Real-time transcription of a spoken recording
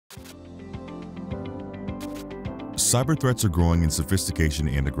Cyber threats are growing in sophistication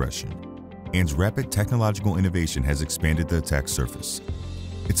and aggression, and rapid technological innovation has expanded the attack surface.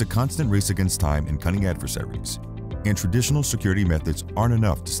 It's a constant race against time and cunning adversaries, and traditional security methods aren't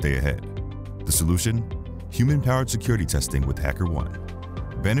enough to stay ahead. The solution? Human-powered security testing with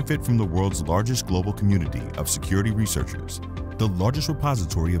HackerOne. Benefit from the world's largest global community of security researchers, the largest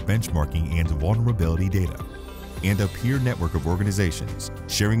repository of benchmarking and vulnerability data, and a peer network of organizations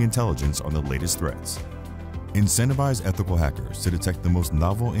sharing intelligence on the latest threats. Incentivize ethical hackers to detect the most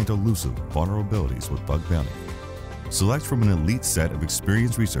novel and elusive vulnerabilities with bug bounty. Select from an elite set of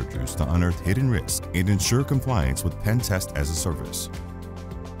experienced researchers to unearth hidden risks and ensure compliance with Pen Test as a Service.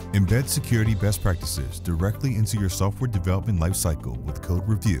 Embed security best practices directly into your software development lifecycle with code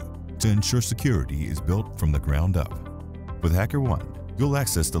review to ensure security is built from the ground up. With HackerOne, you'll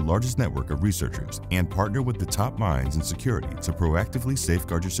access the largest network of researchers and partner with the top minds in security to proactively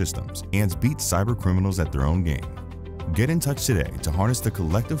safeguard your systems and beat cyber criminals at their own game. Get in touch today to harness the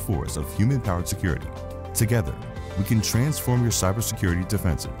collective force of human-powered security. Together, we can transform your cybersecurity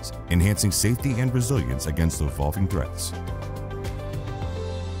defenses, enhancing safety and resilience against evolving threats.